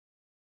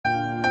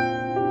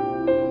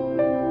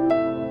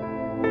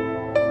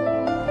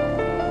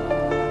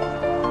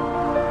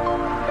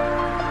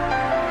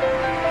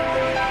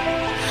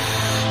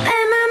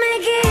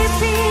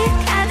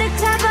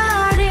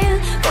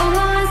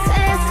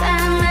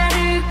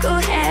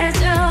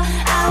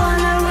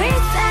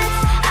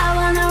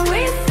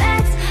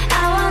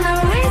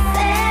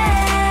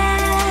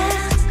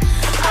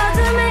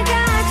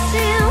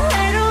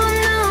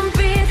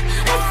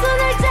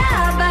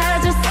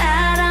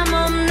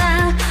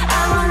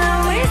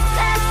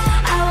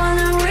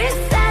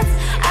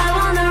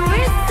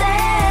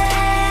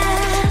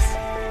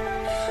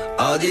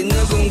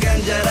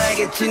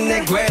알겠지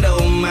내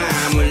괴로운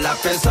마음을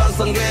앞에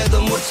서선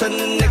그래도 못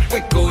찾는 내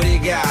꾀꼬리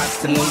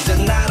같은 혼자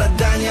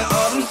날아다녀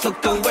어둠 속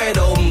더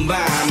외로운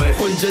밤을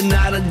혼자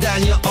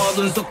날아다녀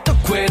어둠 속 더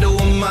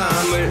괴로운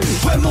마음을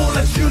왜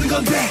몰라주는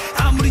건데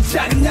아무리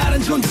작은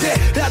나란 존재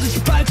나도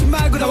짓밟지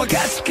말고 나와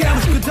같이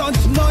가고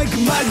던진 너의 그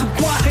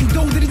말들과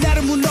행동들이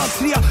나를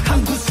무너뜨려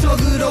한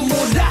구석으로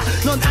몰아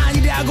넌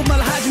아니라고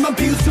말하지만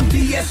비웃음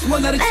뒤에서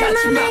나를 찾지마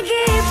내 맘에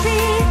깊이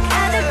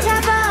가득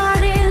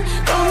차버린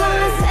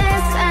공허한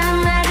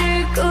세상 나를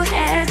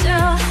구해줘 I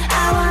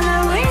wanna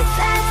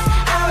reset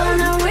I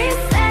wanna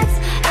reset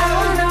I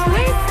wanna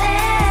reset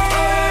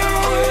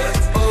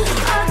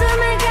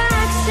어둠에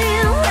갇힌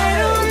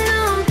외로운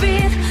눈빛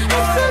내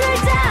손을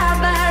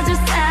잡아줄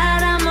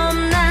사람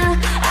없나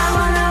I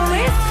wanna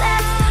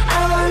reset I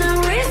wanna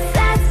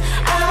reset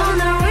I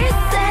wanna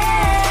reset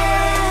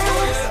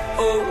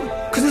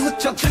그래서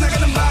저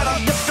지나가는 바람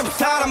옆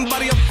사람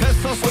바로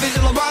옆에서 소리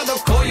질러봐도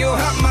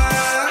고요한 말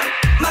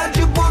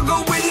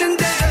마주보고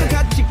있는데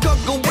같이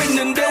걷고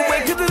있는데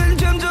왜 그들은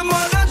점점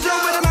멀어져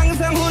왜 난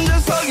항상 혼자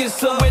서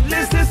있어 왜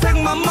내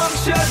세상만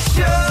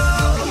멈춰져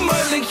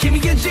멀리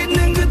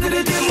희미해지는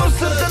그들의 뒷모습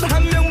단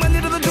한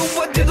명만이라도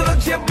좋아 뒤돌아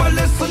제발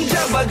내 손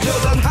잡아줘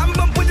단 한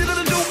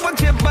번뿐이라도 좋아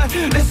제발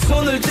내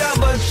손을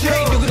잡아줘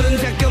hey, 누구든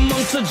잠깐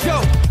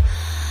멈춰줘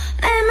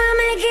내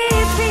맘에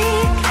깊이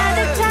가득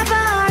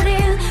차버린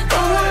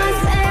공허한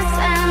세상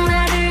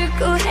나를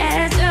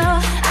구해줘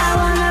I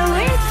wanna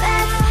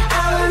reset I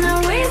wanna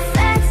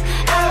reset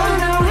I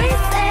wanna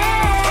reset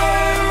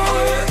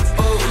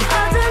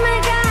어둠에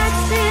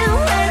갇힌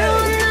외로운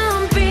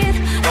눈빛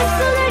내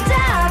손을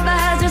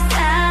잡아줄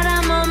사람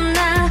없나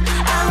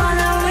I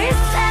wanna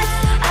reset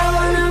I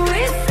wanna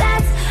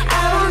reset I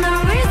wanna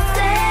reset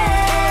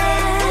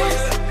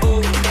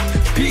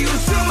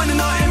비웃음은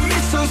너의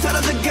미소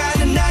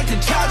사라져가는 날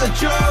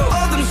되찾아줘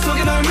어둠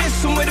속에 너의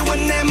미소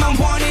외로운 내 맘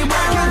원히 I wanna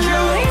밝혀줘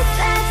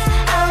reset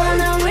I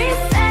wanna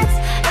reset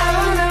I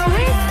wanna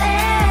reset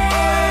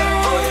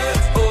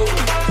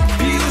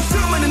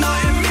비웃음은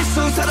너의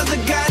미소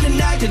사라져가는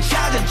날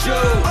되찾아줘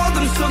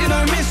어둠 속에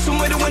너의 미소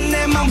외로운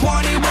내 맘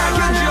원히 I wanna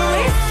밝혀줘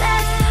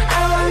reset I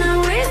wanna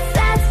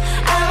reset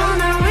I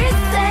wanna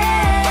reset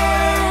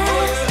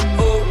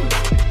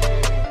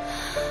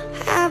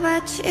How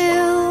about you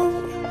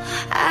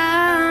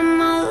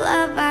I'm all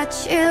about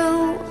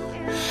you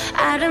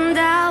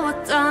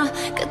아름다웠던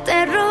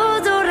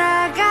그때로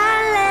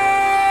돌아갈래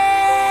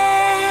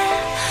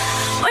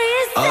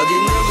어디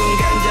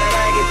누군간 잘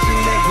알겠지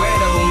내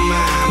괴로운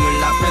마음을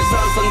앞에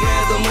서선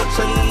그래도 못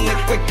찾는 내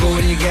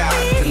꾀꼬리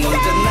같은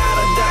혼자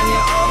날아다녀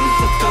어둠 속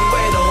더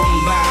외로운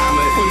밤을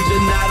혼자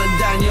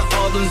날아다녀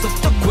어둠 속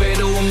더